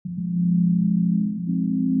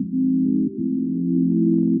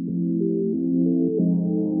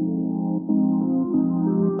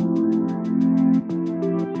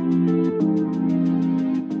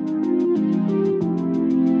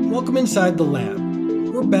inside the lab.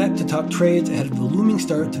 We're back to talk trades ahead of the looming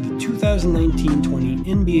start to the 2019-20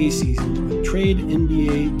 NBA season with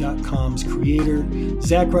TradeNBA.com's creator,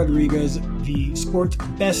 Zach Rodriguez, the sport's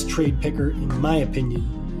best trade picker in my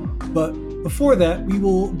opinion. But before that, we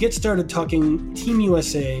will get started talking Team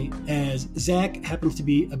USA, as Zach happens to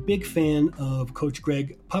be a big fan of Coach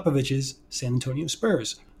Greg Popovich's San Antonio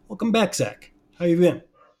Spurs. Welcome back, Zach. How you been?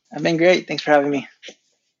 I've been great. Thanks for having me.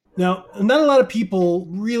 Now, not a lot of people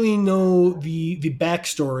really know the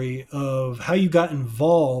backstory of how you got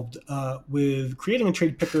involved with creating a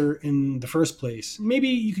trade picker in the first place. Maybe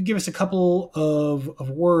you could give us a couple of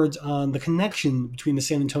words on the connection between the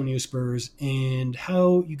San Antonio Spurs and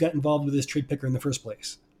how you got involved with this trade picker in the first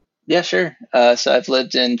place. Yeah, sure. So I've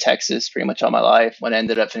lived in Texas pretty much all my life. When I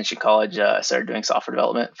ended up finishing college, I started doing software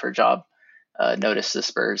development for a job. Noticed the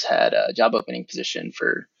Spurs had a job opening position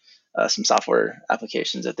for some software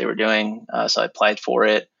applications that they were doing. So I applied for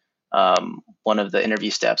it. One of the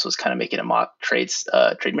interview steps was kind of making a mock trade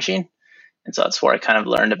machine. And so that's where I kind of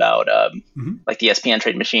learned about like the ESPN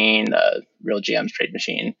trade machine, Real GM's trade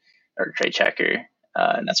machine, or trade checker.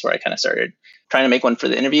 And that's where I kind of started trying to make one for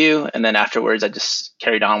the interview. And then afterwards, I just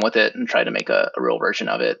carried on with it and tried to make a real version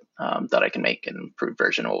of it that I can make an improved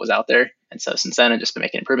version of what was out there. And so since then, I've just been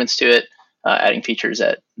making improvements to it. Adding features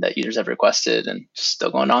that users have requested, and just still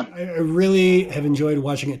going on. I really have enjoyed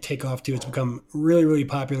watching it take off too. It's become really, really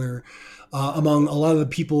popular among a lot of the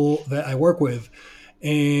people that I work with.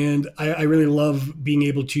 And I really love being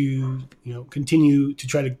able to, continue to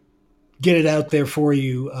try to get it out there for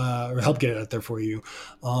you, or help get it out there for you,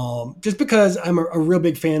 just because I'm a real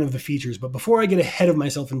big fan of the features. But before I get ahead of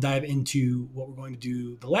myself and dive into what we're going to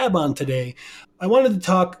do the lab on today, I wanted to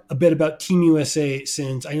talk a bit about Team USA,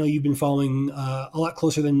 since I know you've been following a lot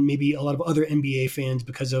closer than maybe a lot of other NBA fans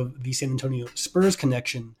because of the San Antonio Spurs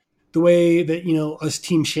connection. The way that, us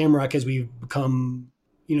Team Shamrock, as we've become,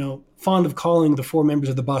 fond of calling the four members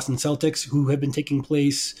of the Boston Celtics who have been taking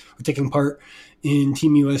part in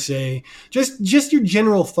Team USA. Just your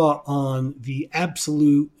general thought on the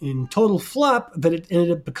absolute and total flop that it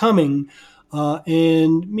ended up becoming,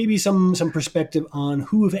 and maybe some perspective on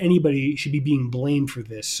who, if anybody, should be being blamed for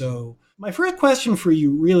this. So my first question for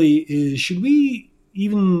you really is, should we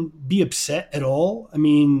even be upset at all? I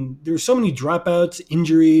mean, there's so many dropouts,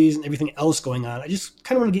 injuries, and everything else going on. I just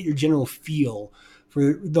kind of want to get your general feel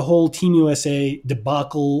for the whole Team USA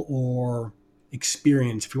debacle or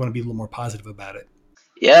experience, if you want to be a little more positive about it.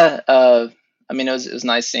 Yeah. It was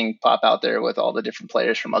nice seeing Pop out there with all the different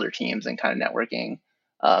players from other teams and kind of networking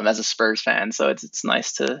as a Spurs fan. So it's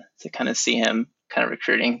nice to kind of see him kind of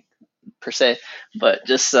recruiting per se, but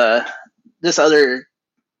just other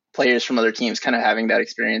players from other teams kind of having that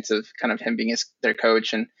experience of kind of him being their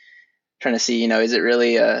coach and trying to see, is it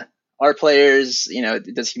really our players,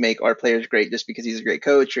 does he make our players great just because he's a great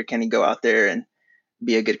coach, or can he go out there and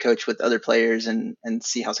be a good coach with other players and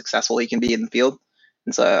see how successful he can be in the field?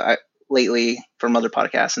 And so lately, from other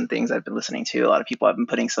podcasts and things I've been listening to, a lot of people have been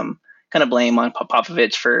putting some kind of blame on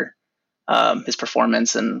Popovich for his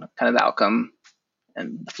performance and kind of the outcome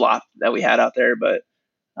and the flop that we had out there. But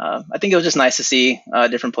I think it was just nice to see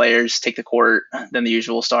different players take the court than the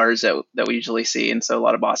usual stars that we usually see. And so a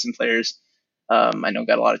lot of Boston players, I know,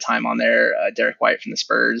 got a lot of time on there. Derek White from the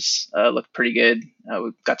Spurs looked pretty good.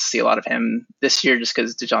 We got to see a lot of him this year just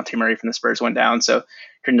because DeJounte Murray from the Spurs went down. So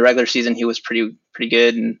during the regular season, he was pretty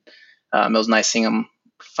good. And it was nice seeing him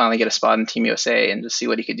finally get a spot in Team USA and just see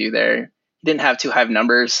what he could do there. He didn't have too high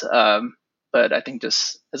numbers, but I think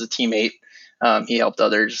just as a teammate, he helped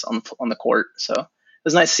others on the court. So it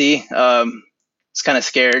was nice to see. I was kind of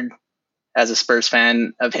scared as a Spurs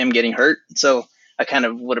fan of him getting hurt. So I kind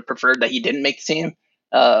of would have preferred that he didn't make the team.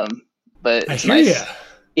 But it's nice. You.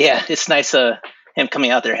 Yeah, it's nice him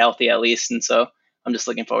coming out there healthy at least. And so I'm just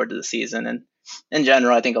looking forward to the season. And in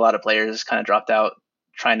general, I think a lot of players kind of dropped out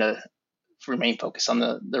trying to remain focused on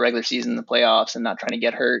the regular season, the playoffs, and not trying to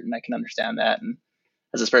get hurt. And I can understand that. And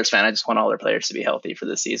as a Spurs fan, I just want all their players to be healthy for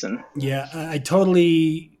this season. Yeah, I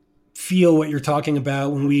totally feel what you're talking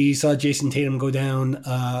about. When we saw Jason Tatum go down,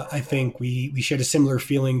 I think we shared a similar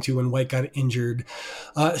feeling to when White got injured.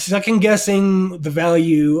 Second guessing the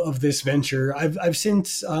value of this venture, I've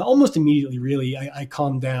since almost immediately, really, I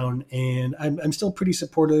calmed down, and I'm still pretty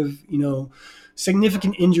supportive.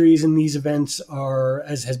 Significant injuries in these events are,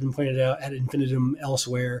 as has been pointed out ad infinitum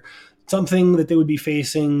elsewhere, something that they would be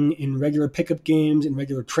facing in regular pickup games, in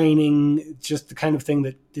regular training. It's just the kind of thing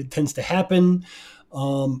that it tends to happen.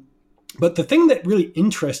 But the thing that really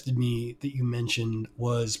interested me that you mentioned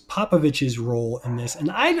was Popovich's role in this.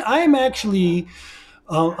 And I am actually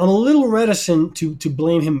I'm a little reticent to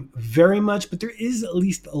blame him very much, but there is at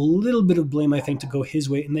least a little bit of blame, I think, to go his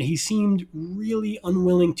way, in that he seemed really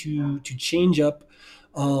unwilling to change up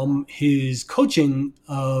his coaching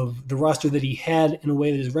of the roster that he had in a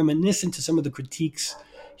way that is reminiscent to some of the critiques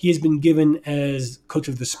he has been given as coach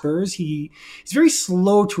of the Spurs. He's very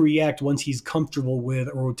slow to react once he's comfortable with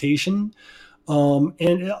a rotation. And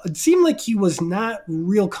it seemed like he was not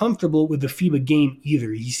real comfortable with the FIBA game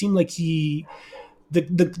either. He seemed like the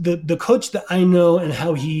coach that I know and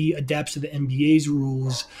how he adapts to the NBA's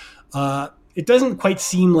rules, it doesn't quite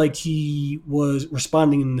seem like he was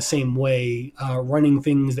responding in the same way, running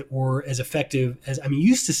things that were as effective as I'm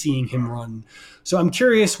used to seeing him run. So I'm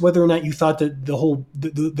curious whether or not you thought that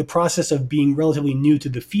the process of being relatively new to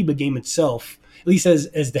the FIBA game itself, at least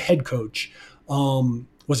as the head coach,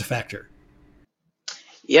 was a factor.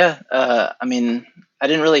 Yeah, I mean, I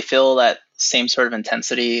didn't really feel that same sort of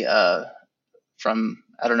intensity from,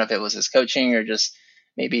 I don't know if it was his coaching or just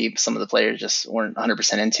maybe some of the players just weren't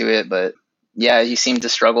 100% into it. But yeah, he seemed to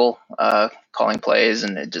struggle calling plays,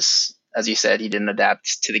 and it just, as you said, he didn't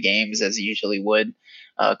adapt to the games as he usually would.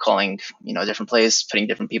 Calling, different plays, putting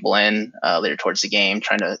different people in later towards the game,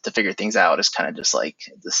 trying to figure things out. It's kind of just like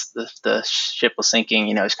the ship was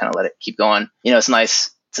sinking. Just kind of let it keep going. It's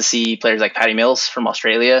nice to see players like Patty Mills from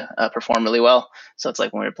Australia perform really well. So it's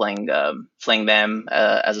like when we were playing them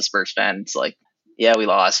as a Spurs fan, it's like, yeah, we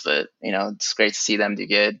lost, but it's great to see them do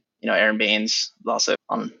good. Aaron Baines is also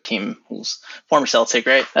on the team, who's former Celtic,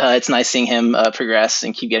 right? It's nice seeing him progress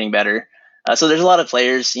and keep getting better. So there's a lot of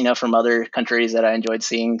players, from other countries that I enjoyed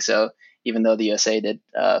seeing. So even though the USA did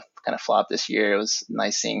kind of flop this year, it was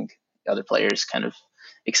nice seeing other players kind of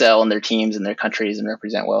excel in their teams and their countries and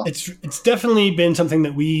represent well. It's definitely been something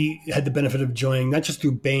that we had the benefit of enjoying, not just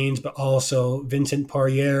through Baines, but also Vincent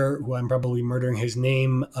Poirier, who I'm probably murdering his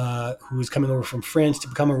name, who is coming over from France to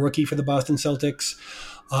become a rookie for the Boston Celtics.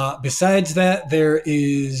 Besides that, there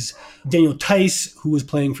is Daniel Tice, who was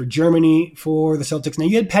playing for Germany for the Celtics. Now,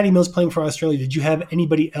 you had Patty Mills playing for Australia. Did you have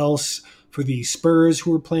anybody else for the Spurs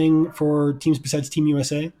who were playing for teams besides Team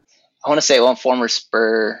USA? I want to say one former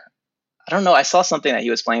Spur. I don't know. I saw something that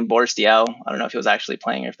he was playing Boris Diaw. I don't know if he was actually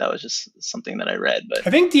playing or if that was just something that I read. But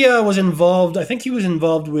I think Diaw was involved. I think he was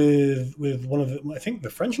involved with one of the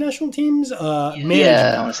French national teams. Yeah,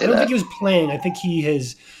 I want to say I don't that. think he was playing. I think he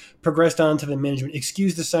has progressed on to the management.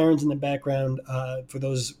 Excuse the sirens in the background. For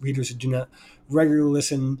those readers who do not regularly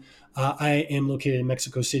listen, I am located in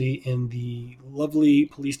Mexico City, and the lovely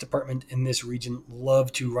police department in this region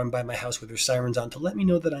love to run by my house with their sirens on to let me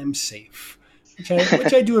know that I'm safe,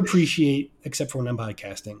 which I do appreciate, except for when I'm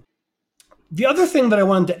podcasting. The other thing that I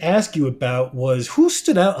wanted to ask you about was who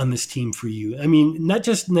stood out on this team for you? I mean, not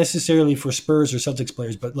just necessarily for Spurs or Celtics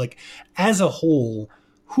players, but like as a whole,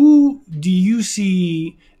 who do you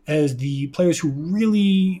see as the players who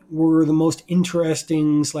really were the most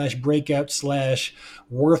interesting slash breakout slash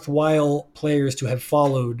worthwhile players to have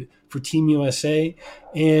followed for Team USA?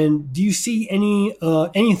 And do you see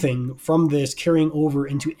anything from this carrying over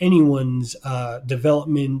into anyone's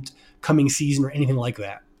development coming season or anything like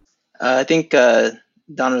that? I think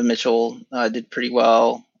Donovan Mitchell did pretty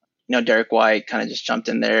well. Derek White kind of just jumped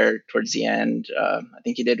in there towards the end. I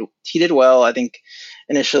think he did well. I think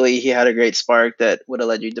initially he had a great spark that would have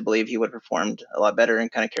led you to believe he would have performed a lot better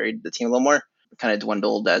and kind of carried the team a little more. It kind of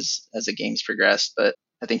dwindled as the games progressed, but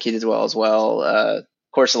I think he did well as well. Of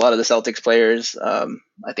course, a lot of the Celtics players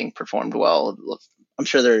I think performed well. I'm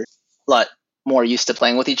sure they're a lot more used to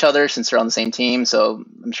playing with each other since they're on the same team, so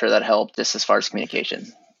I'm sure that helped just as far as communication.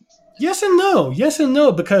 Yes and no. Yes and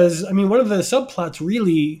no, because I mean, one of the subplots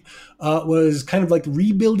really was kind of like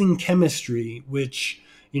rebuilding chemistry, which,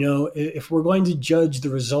 if we're going to judge the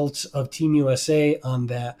results of Team USA on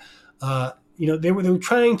that, they were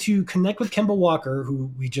trying to connect with Kemba Walker,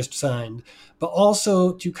 who we just signed, but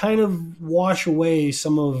also to kind of wash away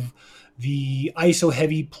some of the ISO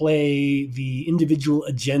heavy play, the individual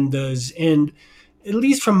agendas, and at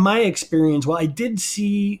least from my experience, while I did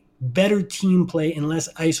see better team play and less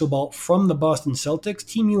iso ball from the Boston Celtics,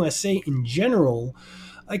 Team USA in general,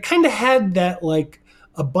 I kind of had that like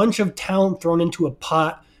a bunch of talent thrown into a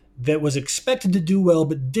pot that was expected to do well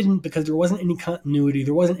but didn't because there wasn't any continuity,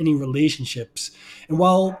 there wasn't any relationships. And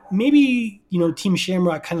while maybe, Team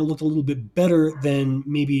Shamrock kind of looked a little bit better than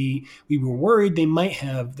maybe we were worried they might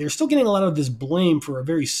have, they're still getting a lot of this blame for a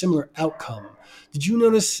very similar outcome. Did you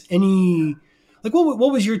notice any, like, what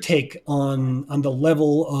was your take on the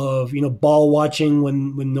level of ball watching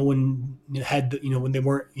when no one had when they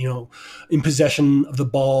weren't in possession of the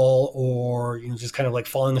ball, or just kind of like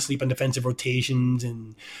falling asleep on defensive rotations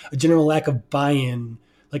and a general lack of buy-in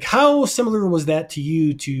Like, how similar was that to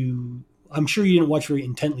you? To I'm sure you didn't watch very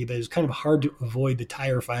intently, but it was kind of hard to avoid the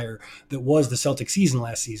tire fire that was the Celtic season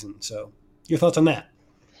last season. So, your thoughts on that?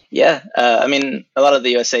 Yeah, I mean, a lot of the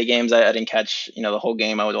USA games, I didn't catch, the whole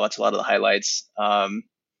game. I would watch a lot of the highlights.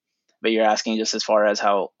 But you're asking just as far as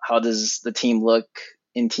how does the team look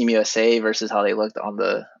in Team USA versus how they looked on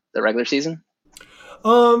the regular season?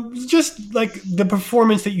 Just like the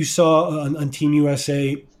performance that you saw on Team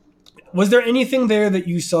USA, was there anything there that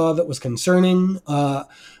you saw that was concerning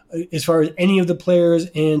as far as any of the players,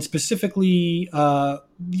 and specifically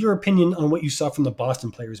your opinion on what you saw from the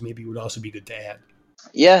Boston players? Maybe would also be good to add.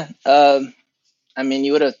 Yeah, I mean,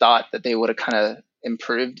 you would have thought that they would have kind of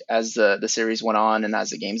improved as the series went on and as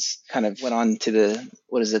the games kind of went on to the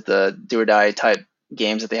what is it, the do or die type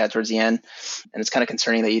games that they had towards the end. And it's kind of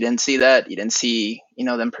concerning that you didn't see that. You didn't see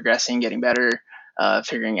them progressing, getting better,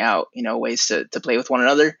 figuring out ways to play with one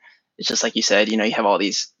another. It's just like you said, you have all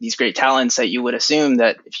these great talents that you would assume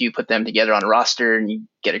that if you put them together on a roster and you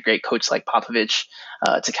get a great coach like Popovich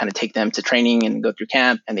to kind of take them to training and go through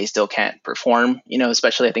camp, and they still can't perform.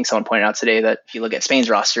 Especially I think someone pointed out today that if you look at Spain's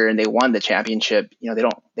roster and they won the championship,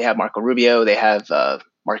 they have Marco Rubio, they have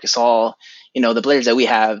Marcus All, the players that we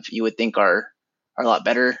have, you would think are a lot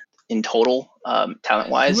better in total, talent You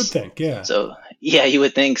would wise. think, yeah. So yeah, you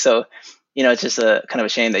would think so. It's just a kind of a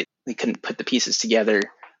shame that we couldn't put the pieces together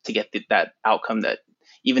to get that outcome, that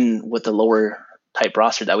even with the lower type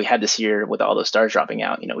roster that we had this year with all those stars dropping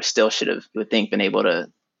out, we still should have, you would think, been able to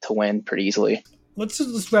win pretty easily. Let's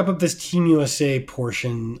wrap up this Team USA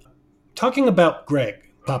portion. Talking about Greg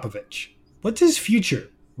Popovich, what's his future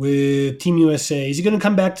with Team USA? Is he going to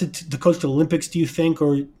come back to coach the Olympics, do you think?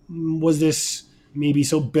 Or was this maybe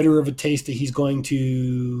so bitter of a taste that he's going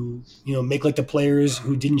to, make like the players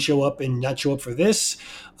who didn't show up and not show up for this?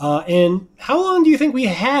 And how long do you think we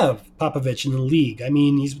have Popovich in the league? I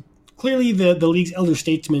mean, he's clearly the league's elder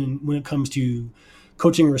statesman when it comes to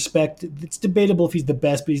coaching respect. It's debatable if he's the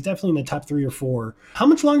best, but he's definitely in the top 3 or 4. How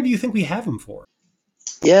much longer do you think we have him for?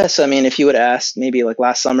 Yeah, so I mean, if you would ask maybe like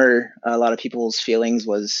last summer, a lot of people's feelings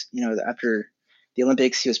was, after the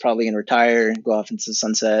Olympics, he was probably going to retire and go off into the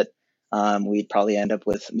sunset. We'd probably end up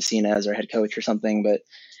with Messina as our head coach or something. But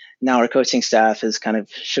now our coaching staff is kind of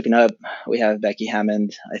shooken up. We have Becky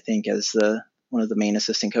Hammond, I think, as the one of the main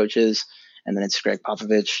assistant coaches, and then it's Greg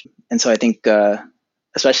Popovich. And so I think,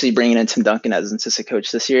 especially bringing in Tim Duncan as an assistant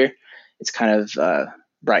coach this year, it's kind of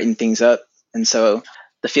brightened things up. And so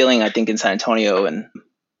the feeling, I think, in San Antonio and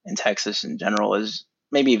in Texas in general is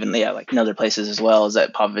maybe even like in other places as well, is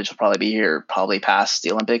that Popovich will probably be here probably past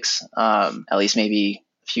the Olympics, at least maybe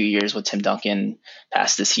a few years with Tim Duncan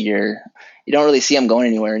past this year. You don't really see him going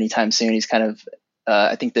anywhere anytime soon. He's kind of,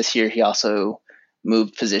 I think this year he also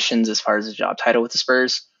moved positions as far as his job title with the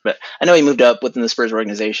Spurs. But I know he moved up within the Spurs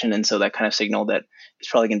organization, and so that kind of signaled that he's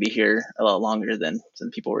probably going to be here a lot longer than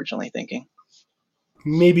people were originally thinking.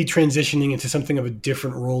 Maybe transitioning into something of a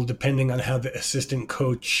different role depending on how the assistant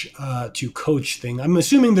coach to coach thing. I'm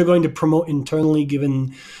assuming they're going to promote internally,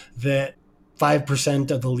 given that 5%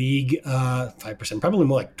 of the league, 5%, probably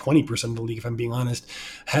more like 20% of the league, if I'm being honest,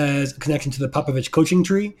 has a connection to the Popovich coaching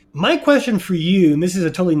tree. My question for you, and this is a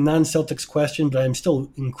totally non-Celtics question, but I'm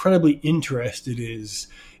still incredibly interested, is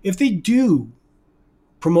if they do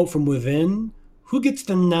promote from within, who gets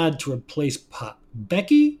the nod to replace Pop?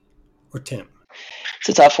 Becky or Tim? It's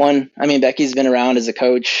a tough one. I mean, Becky's been around as a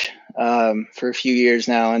coach for a few years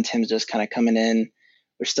now, and Tim's just kind of coming in.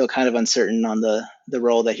 We're still kind of uncertain on the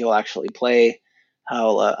role that he'll actually play.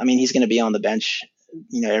 I mean, he's going to be on the bench,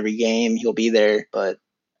 every game. He'll be there, but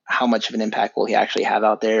how much of an impact will he actually have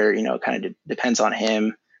out there? Kind of depends on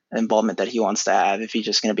him, the involvement that he wants to have. If he's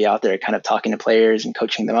just going to be out there kind of talking to players and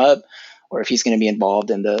coaching them up, or if he's going to be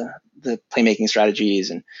involved in the playmaking strategies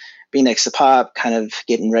and being next to Pop, kind of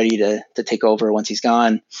getting ready to take over once he's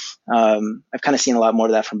gone. I've kind of seen a lot more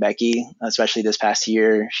of that from Becky, especially this past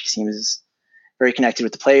year. She seems very connected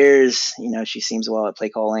with the players. She seems well at play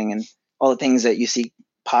calling, and all the things that you see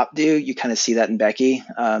Pop do, you kind of see that in Becky.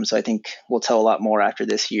 So I think we'll tell a lot more after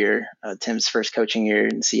this year, Tim's first coaching year,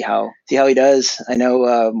 and see how he does. I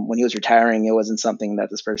know when he was retiring, it wasn't something that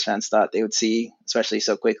the Spurs fans thought they would see, especially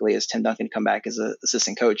so quickly as Tim Duncan come back as an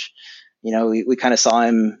assistant coach. We kind of saw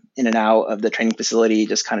him in and out of the training facility,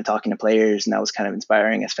 just kind of talking to players, and that was kind of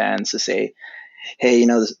inspiring as fans to say, hey,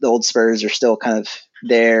 the old Spurs are still kind of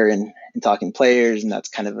there and talking to players, and that's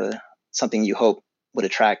kind of something you hope would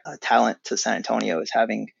attract talent to San Antonio, is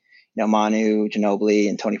having Manu Ginobili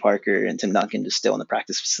and Tony Parker and Tim Duncan just still in the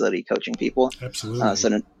practice facility coaching people. Absolutely.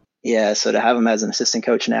 So to have him as an assistant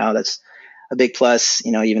coach now, that's a big plus.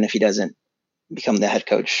 Even if he doesn't become the head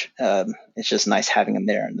coach. It's just nice having him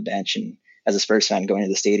there on the bench, and as a Spurs fan, going to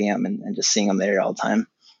the stadium and just seeing him there all the time.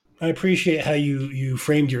 I appreciate how you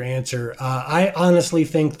framed your answer. I honestly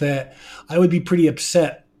think that I would be pretty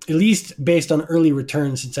upset, at least based on early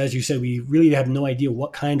returns, since, as you said, we really have no idea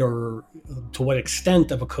what kind or to what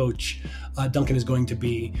extent of a coach Duncan is going to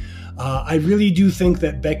be. I really do think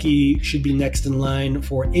that Becky should be next in line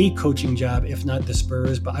for a coaching job, if not the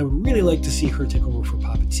Spurs, but I would really like to see her take over for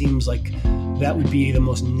Pop. It seems like that would be the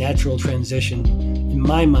most natural transition in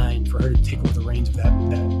my mind for her to take over the reins of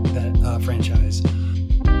that franchise.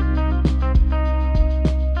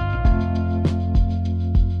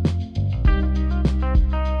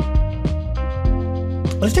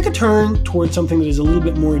 Let's take a turn towards something that is a little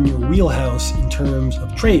bit more in your wheelhouse in terms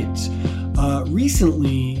of trades.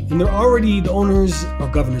 Recently, and they're already the owners or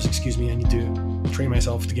governors, excuse me, I need to train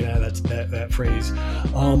myself to get out of that phrase.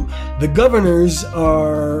 The governors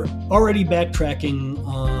are already backtracking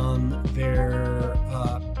on their,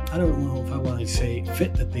 I don't know if I want to say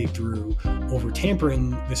fit that they threw over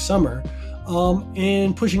tampering this summer,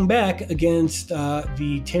 and pushing back against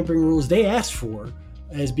the tampering rules they asked for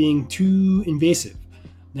as being too invasive.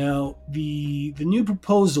 Now, the new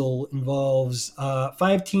proposal involves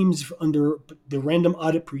 5 teams under the random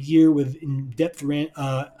audit per year, with in-depth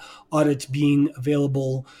audits being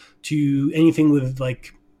available to anything with,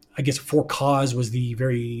 like, I guess for cause was the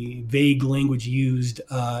very vague language used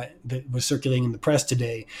that was circulating in the press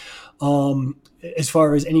today. As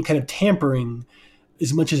far as any kind of tampering,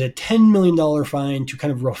 as much as a $10 million fine to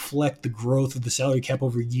kind of reflect the growth of the salary cap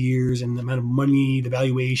over years and the amount of money, the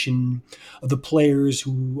valuation of the players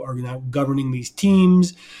who are now governing these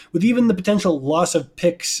teams, with even the potential loss of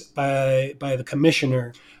picks by the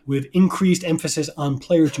commissioner, with increased emphasis on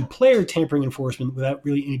player-to-player tampering enforcement without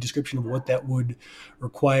really any description of what that would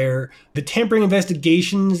require. The tampering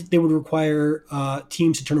investigations, they would require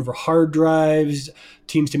teams to turn over hard drives,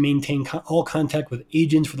 teams to maintain all contact with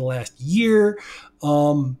agents for the last year.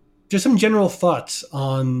 Just some general thoughts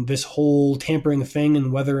on this whole tampering thing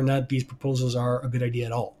and whether or not these proposals are a good idea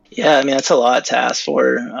at all. Yeah, I mean, that's a lot to ask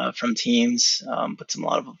for from teams. Puts a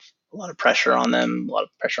lot of pressure on them, a lot of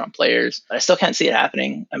pressure on players. But I still can't see it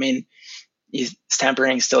happening. I mean,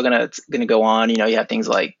 tampering is still gonna go on. You know, you have things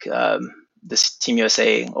like this Team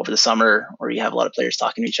USA over the summer, where you have a lot of players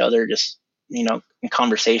talking to each other, just in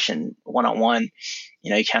conversation, one-on-one.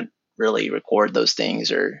 You can't really record those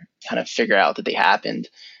things or kind of figure out that they happened.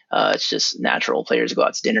 It's just natural. Players go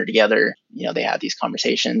out to dinner together. They have these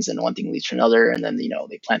conversations, and one thing leads to another, and then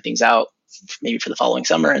they plan things out maybe for the following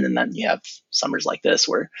summer, and then you have summers like this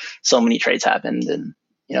where so many trades happened. And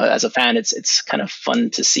as a fan, it's kind of fun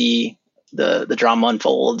to see the drama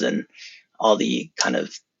unfold and all the kind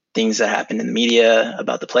of things that happen in the media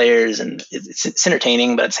about the players, and it's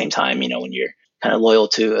entertaining. But at the same time, when you're kind of loyal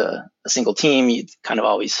to a single team, it's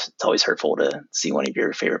always hurtful to see one of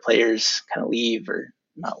your favorite players kind of leave or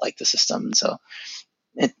not like the system. So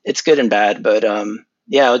it's good and bad, but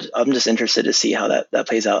yeah, I'm just interested to see how that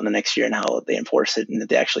plays out in the next year and how they enforce it, and if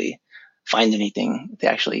they actually find anything, if they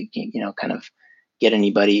actually kind of get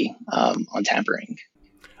anybody on tampering.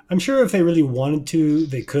 I'm sure if they really wanted to,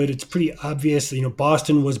 they could. It's pretty obvious.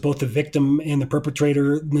 Boston was both the victim and the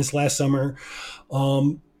perpetrator this last summer.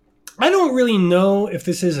 I don't really know if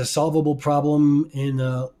this is a solvable problem in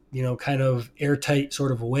a kind of airtight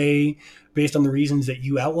sort of way based on the reasons that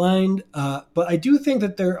you outlined. But I do think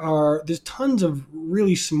that there's tons of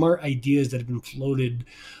really smart ideas that have been floated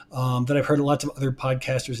that I've heard lots of other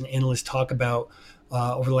podcasters and analysts talk about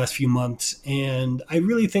over the last few months. And I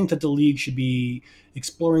really think that the league should be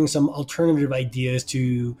exploring some alternative ideas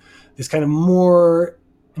to this kind of more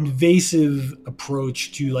invasive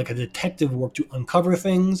approach to like a detective work to uncover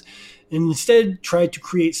things, and instead try to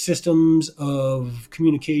create systems of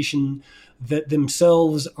communication that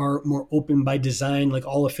themselves are more open by design. Like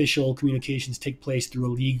all official communications take place through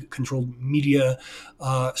a league-controlled media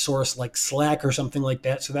source like Slack or something like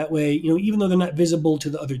that. So that way, even though they're not visible to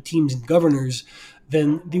the other teams and governors,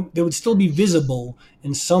 then they would still be visible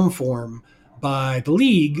in some form by the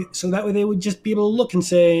league. So that way they would just be able to look and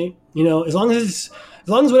say, as long as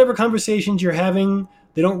whatever conversations you're having,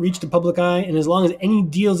 they don't reach the public eye, and as long as any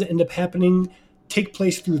deals that end up happening take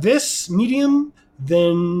place through this medium,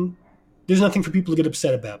 then there's nothing for people to get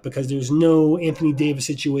upset about, because there's no Anthony Davis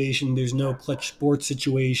situation, there's no Clutch Sports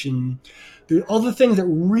situation. All the things that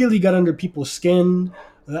really got under people's skin,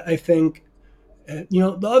 I think,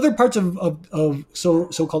 the other parts of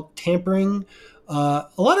so-called tampering, a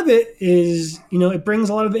lot of it is, it brings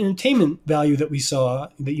a lot of the entertainment value that we saw,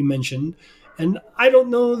 that you mentioned. And I don't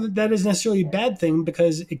know that that is necessarily a bad thing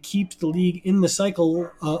because it keeps the league in the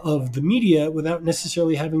cycle of the media without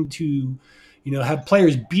necessarily having to, have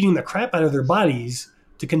players beating the crap out of their bodies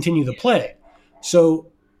to continue the play. So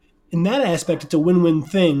in that aspect, it's a win-win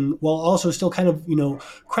thing, while also still kind of,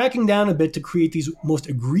 cracking down a bit to create these most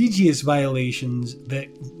egregious violations that,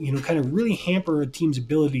 kind of really hamper a team's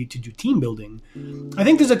ability to do team building. I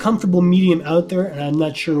think there's a comfortable medium out there, and I'm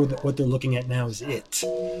not sure that what they're looking at now is it.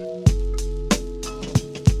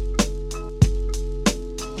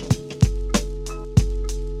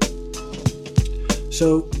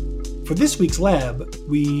 So for this week's lab,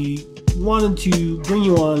 we wanted to bring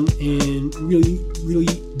you on and really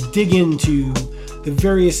dig into the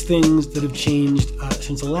various things that have changed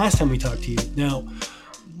since the last time we talked to you. Now,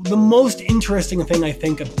 the most interesting thing I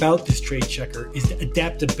think about this trade checker is the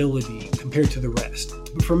adaptability compared to the rest.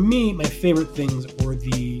 But for me, my favorite things are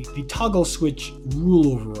the toggle switch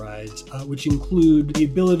rule overrides, which include the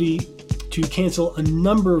ability to cancel a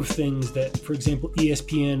number of things that, for example,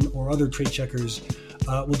 ESPN or other trade checkers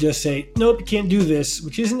will just say, nope, you can't do this,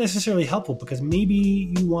 which isn't necessarily helpful because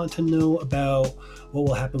maybe you want to know about what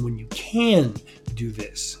will happen when you can do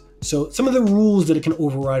this. So some of the rules that it can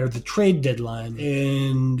override are the trade deadline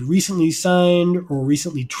and recently signed or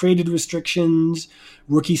recently traded restrictions,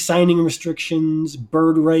 rookie signing restrictions,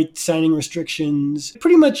 bird right signing restrictions,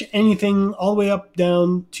 pretty much anything all the way up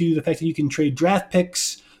down to the fact that you can trade draft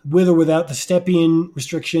picks with or without the step-in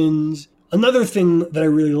restrictions. Another thing that I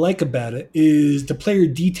really like about it is the player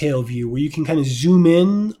detail view, where you can kind of zoom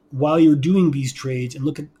in while you're doing these trades and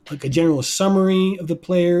look at like a general summary of the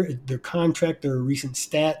player, their contract, their recent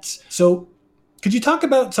stats. So could you talk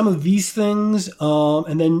about some of these things?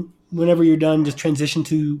 And then whenever you're done, just transition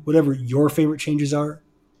to whatever your favorite changes are?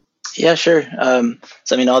 Yeah, sure. So,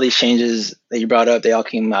 I mean, all these changes that you brought up, they all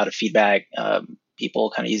came out of feedback. People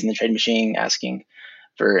kind of using the trade machine, asking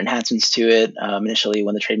for enhancements to it. Initially,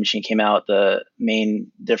 when the trade machine came out, the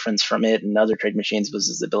main difference from it and other trade machines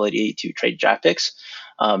was the ability to trade draft picks.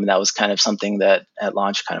 And that was kind of something that at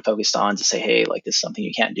launch kind of focused on to say, hey, like this is something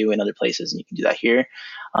you can't do in other places and you can do that here.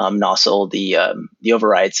 And also the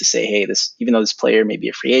overrides to say, hey, this, even though this player may be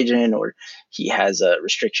a free agent or he has a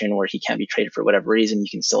restriction where he can't be traded for whatever reason,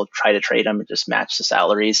 you can still try to trade him and just match the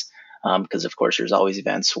salaries. Because of course there's always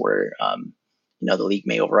events where, the league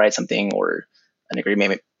may override something or an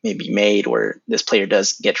agreement may be made where this player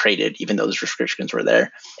does get traded, even though those restrictions were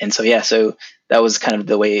there. And so, yeah, so that was kind of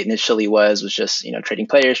the way it initially was just, trading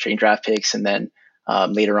players, trading draft picks. And then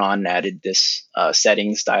later on added this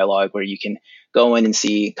settings dialog where you can go in and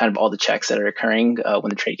see kind of all the checks that are occurring when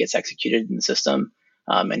the trade gets executed in the system.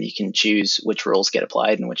 And you can choose which rules get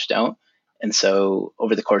applied and which don't. And so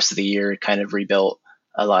over the course of the year, it kind of rebuilt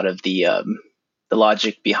a lot of the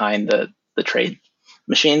logic behind the trade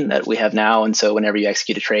machine that we have now. And so whenever you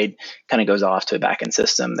execute a trade, kind of goes off to a backend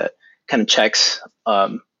system that kind of checks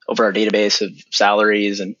over our database of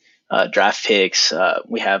salaries and draft picks.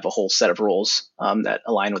 We have a whole set of rules that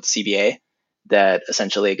align with the CBA that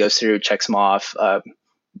essentially goes through, checks them off,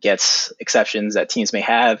 gets exceptions that teams may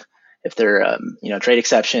have. If they're, trade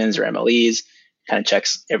exceptions or MLEs, kind of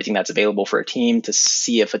checks everything that's available for a team to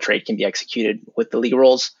see if a trade can be executed with the league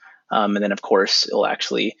rules. And then, of course, it'll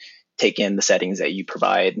actually take in the settings that you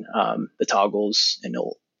provide, the toggles, and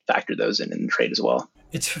it'll factor those in the trade as well.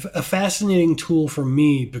 It's a fascinating tool for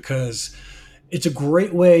me because it's a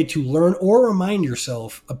great way to learn or remind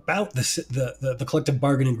yourself about the collective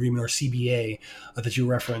bargaining agreement or CBA that you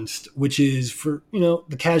referenced, which is for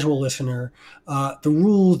the casual listener, the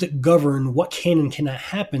rules that govern what can and cannot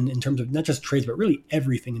happen in terms of not just trades but really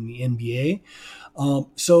everything in the NBA.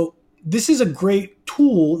 So this is a great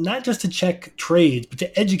tool, not just to check trades, but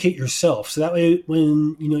to educate yourself. So that way,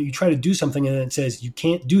 when you try to do something and it says you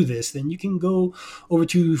can't do this, then you can go over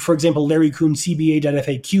to, for example,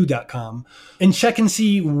 larrykuhncba.faq.com and check and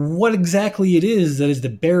see what exactly it is that is the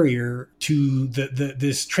barrier to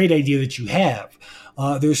this trade idea that you have.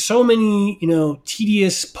 There's so many,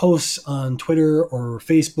 tedious posts on Twitter or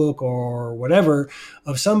Facebook or whatever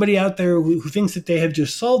of somebody out there who thinks that they have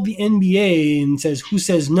just solved the NBA and says, who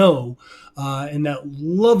says no? And that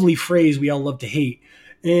lovely phrase we all love to hate.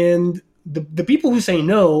 And the people who say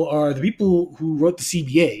no are the people who wrote the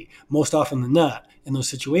CBA most often than not in those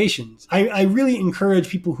situations. I really encourage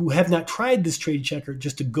people who have not tried this trade checker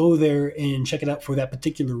just to go there and check it out for that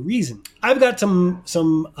particular reason. I've got some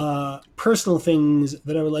personal things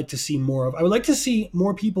that I would like to see more of. I would like to see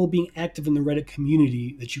more people being active in the Reddit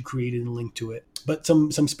community that you created and linked to it. But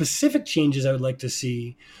some specific changes I would like to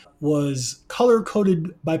see was color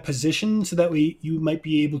coded by position, so that way you might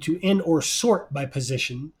be able to and or sort by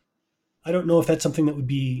position. I don't know if that's something that would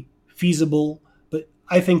be feasible, but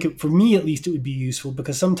I think for me at least it would be useful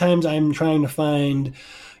because sometimes I'm trying to find,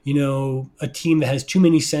 a team that has too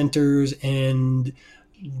many centers, and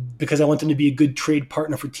because I want them to be a good trade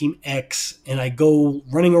partner for Team X, and I go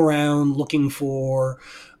running around looking for,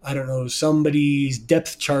 I don't know, somebody's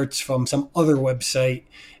depth charts from some other website.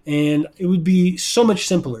 And it would be so much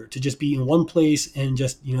simpler to just be in one place and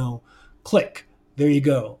just, click. There you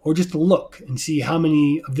go. Or just look and see how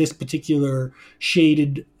many of this particular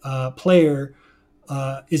shaded player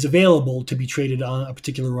is available to be traded on a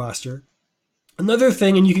particular roster. Another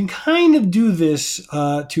thing, and you can kind of do this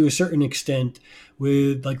to a certain extent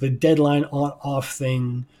with like the deadline on off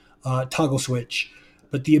thing, toggle switch,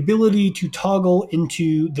 but the ability to toggle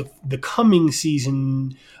into the coming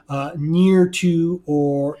season near to,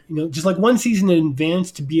 or just like one season in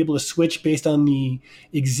advance, to be able to switch based on the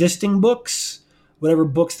existing books, whatever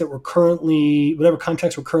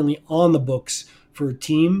contracts were currently on the books for a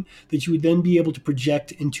team, that you would then be able to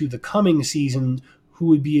project into the coming season who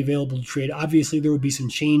would be available to trade. Obviously, there would be some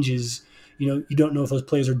changes. You don't know if those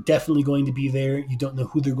players are definitely going to be there. You don't know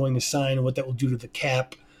who they're going to sign and what that will do to the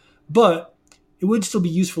cap. But it would still be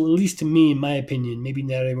useful, at least to me, in my opinion. Maybe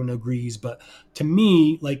not everyone agrees, but to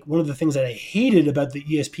me, like one of the things that I hated about the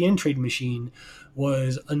ESPN trade machine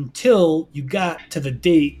was until you got to the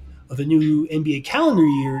date of the new NBA calendar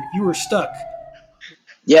year, you were stuck.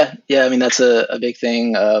 Yeah. I mean, that's a big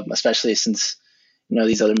thing, especially since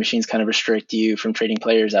these other machines kind of restrict you from trading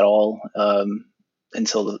players at all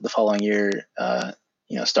until the following year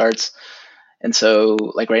starts. And so,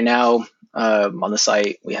 like right now, on the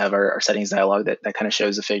site, we have our settings dialog that kind of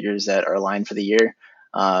shows the figures that are aligned for the year.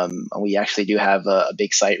 We actually do have a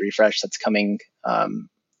big site refresh that's coming,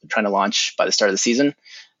 trying to launch by the start of the season.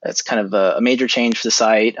 It's kind of a major change for the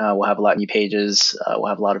site. We'll have a lot of new pages. We'll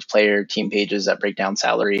have a lot of player team pages that break down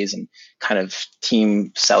salaries and kind of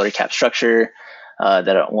team salary cap structure.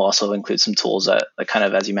 That will also include some tools that kind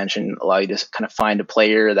of, as you mentioned, allow you to kind of find a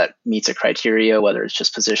player that meets a criteria, whether it's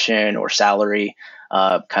just position or salary,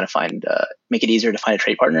 make it easier to find a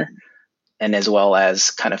trade partner. And as well as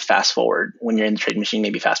kind of fast forward when you're in the trade machine,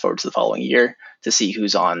 maybe fast forward to the following year to see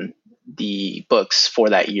who's on the books for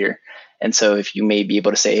that year. And so if you may be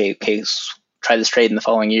able to say, hey, okay, try this trade in the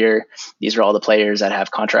following year. These are all the players that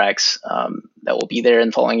have contracts that will be there in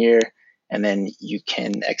the following year. And then you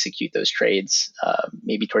can execute those trades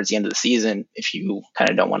maybe towards the end of the season if you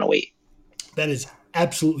kind of don't want to wait. That is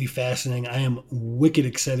absolutely fascinating. I am wicked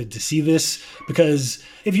excited to see this because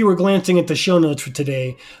if you were glancing at the show notes for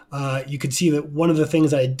today, you could see that one of the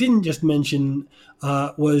things I didn't just mention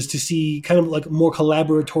was to see kind of like more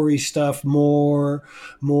collaboratory stuff, more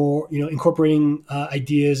incorporating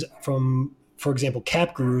ideas from, for example,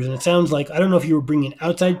 cap gurus. And it sounds like, I don't know if you were bringing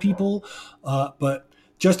outside people, but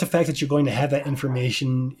just the fact that you're going to have that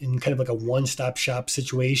information in kind of like a one-stop shop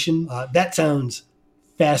situation, that sounds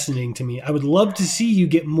fascinating to me. I would love to see you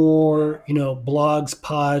get more, blogs,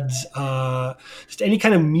 pods, just any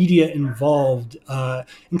kind of media involved,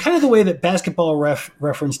 in kind of the way that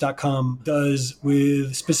basketballreference.com does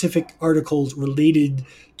with specific articles related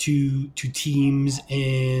to teams.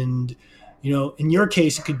 And, in your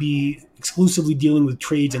case, it could be exclusively dealing with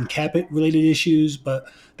trades and cap it related issues, but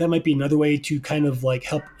that might be another way to kind of like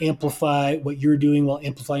help amplify what you're doing while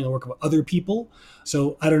amplifying the work of other people.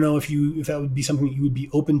 So I don't know if that would be something that you would be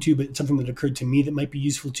open to, but it's something that occurred to me that might be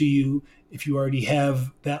useful to you. If you already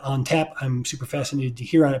have that on tap, I'm super fascinated to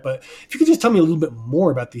hear on it. But if you could just tell me a little bit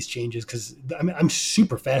more about these changes, because I'm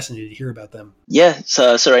super fascinated to hear about them. Yeah.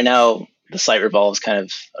 So right now the site revolves kind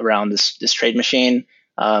of around this trade machine,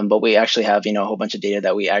 but we actually have a whole bunch of data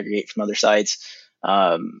that we aggregate from other sites,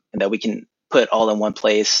 and that we can put all in one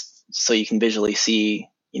place, so you can visually see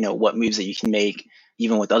what moves that you can make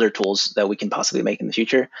even with other tools that we can possibly make in the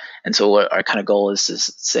future. And so what our kind of goal is to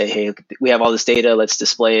say, hey, we have all this data, let's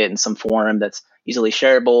display it in some form that's easily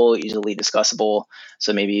shareable, easily discussable.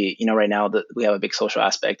 So maybe, right now we have a big social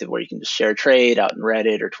aspect of where you can just share a trade out in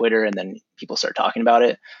Reddit or Twitter, and then people start talking about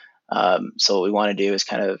it. So what we want to do is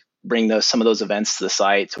kind of bring some of those events to the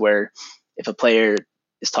site, to where if a player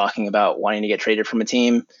is talking about wanting to get traded from a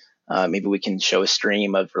team, maybe we can show a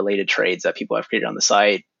stream of related trades that people have created on the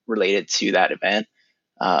site related to that event.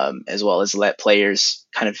 As well as let players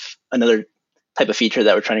another type of feature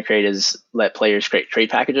that we're trying to create is let players create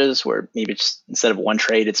trade packages where maybe just instead of one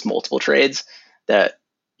trade, it's multiple trades that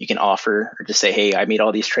you can offer, or just say, hey, I made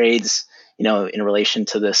all these trades, in relation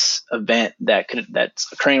to this event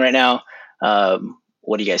that's occurring right now.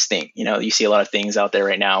 What do you guys think? You see a lot of things out there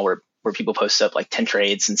right now where people post up like 10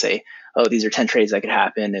 trades and say, oh, these are 10 trades that could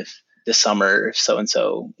happen if this summer, if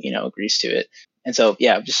so-and-so, agrees to it. And so,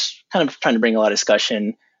 yeah, just kind of trying to bring a lot of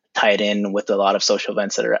discussion tie it in with a lot of social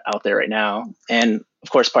events that are out there right now. And of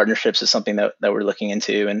course, partnerships is something that we're looking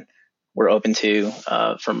into and we're open to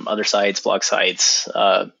from other sites, blog sites,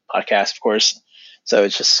 podcasts, of course. So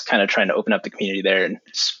it's just kind of trying to open up the community there and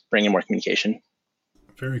just bring in more communication.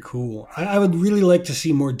 Very cool. I would really like to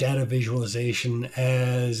see more data visualization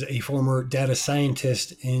as a former data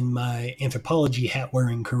scientist in my anthropology hat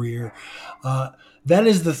wearing career. That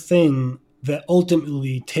is the thing that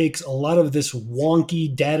ultimately takes a lot of this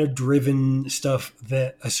wonky data driven stuff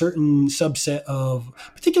that a certain subset of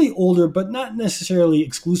particularly older, but not necessarily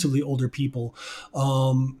exclusively older people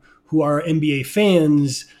who are NBA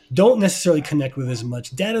fans don't necessarily connect with as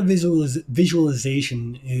much. Data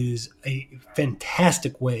visualization is a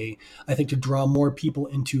fantastic way, I think, to draw more people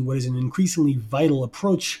into what is an increasingly vital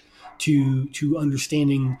approach to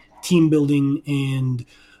understanding team building and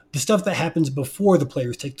the stuff that happens before the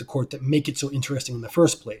players take the court that make it so interesting in the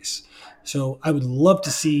first place. So I would love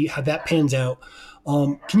to see how that pans out.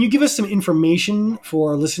 Can you give us some information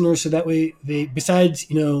for our listeners so that way they, besides,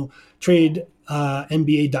 trade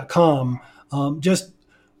NBA.com, just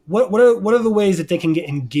what are the ways that they can get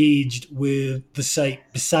engaged with the site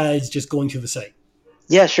besides just going to the site?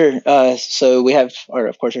 Yeah, sure. So we have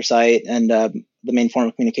of course, our site, and the main form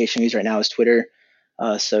of communication we use right now is Twitter.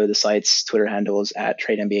 So the site's Twitter handle is at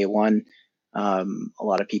TradeNBA1. A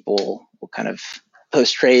lot of people will kind of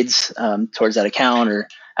post trades towards that account or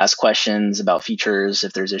ask questions about features.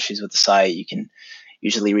 If there's issues with the site, you can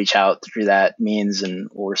usually reach out through that means and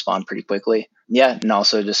we'll respond pretty quickly. Yeah, and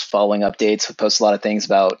also just following updates. We post a lot of things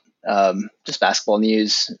about just basketball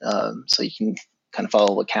news, so you can kind of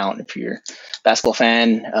follow the account if you're a basketball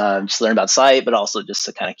fan, just learn about the site, but also just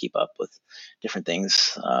to kind of keep up with different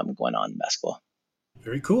things going on in basketball.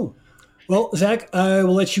 Very cool. Well, Zach, I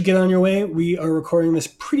will let you get on your way. We are recording this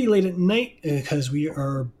pretty late at night because we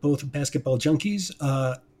are both basketball junkies.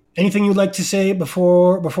 Anything you'd like to say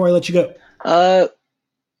before I let you go?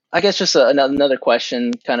 I guess just another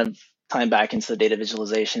question, kind of tying back into the data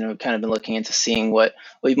visualization. We've kind of been looking into seeing what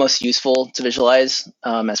would be most useful to visualize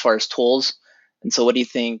as far as tools. And so what do you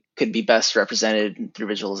think could be best represented through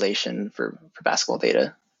visualization for basketball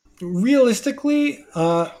data? Realistically,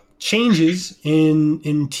 changes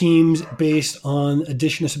in teams based on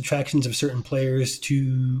addition or subtractions of certain players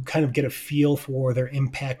to kind of get a feel for their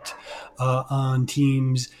impact on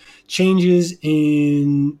teams. Changes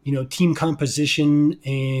in team composition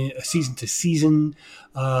and season to season,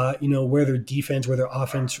 where their defense, where their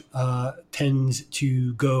offense tends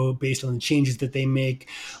to go based on the changes that they make.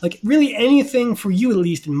 Like really anything for you, at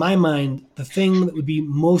least in my mind, the thing that would be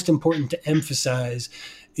most important to emphasize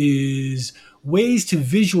is ways to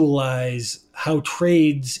visualize how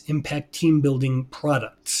trades impact team building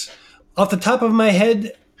products. Off the top of my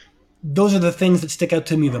head, those are the things that stick out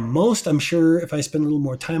to me the most. I'm sure if I spend a little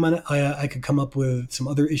more time on it, I could come up with some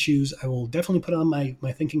other issues. I will definitely put on my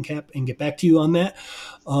thinking cap and get back to you on that.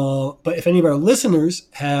 But if any of our listeners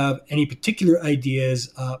have any particular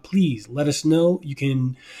ideas, please let us know. You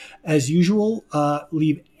can, as usual,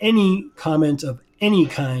 leave any comments of any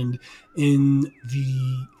kind in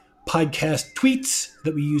the podcast tweets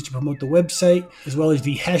that we use to promote the website, as well as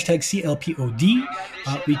the hashtag CLPOD.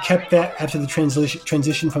 We kept that after the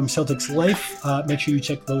transition from Celtics Life. Make sure you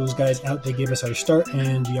check those guys out. They gave us our start,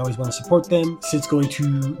 and we always want to support them. Since going to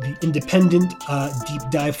the independent deep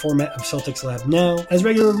dive format of Celtics Lab now. As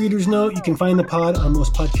regular readers know, you can find the pod on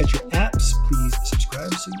most podcatcher apps. Please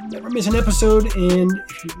subscribe so you never miss an episode. And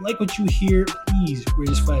if you like what you hear, please rate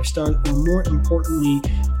us 5 stars, or more importantly,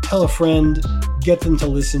 tell a friend, get them to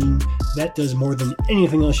listen. That does more than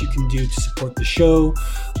anything else you can do to support the show.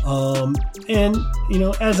 And,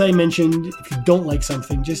 as I mentioned, if you don't like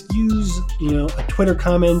something, just use, a Twitter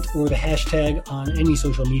comment or the hashtag on any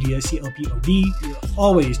social media, CLPOD. We're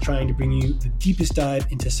always trying to bring you the deepest dive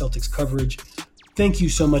into Celtics coverage. Thank you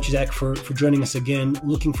so much, Zach, for joining us again.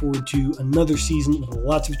 Looking forward to another season with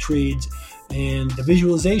lots of trades and the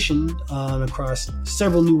visualization across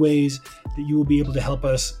several new ways that you will be able to help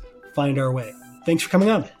us find our way. Thanks for coming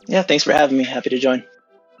on. Yeah, thanks for having me. Happy to join.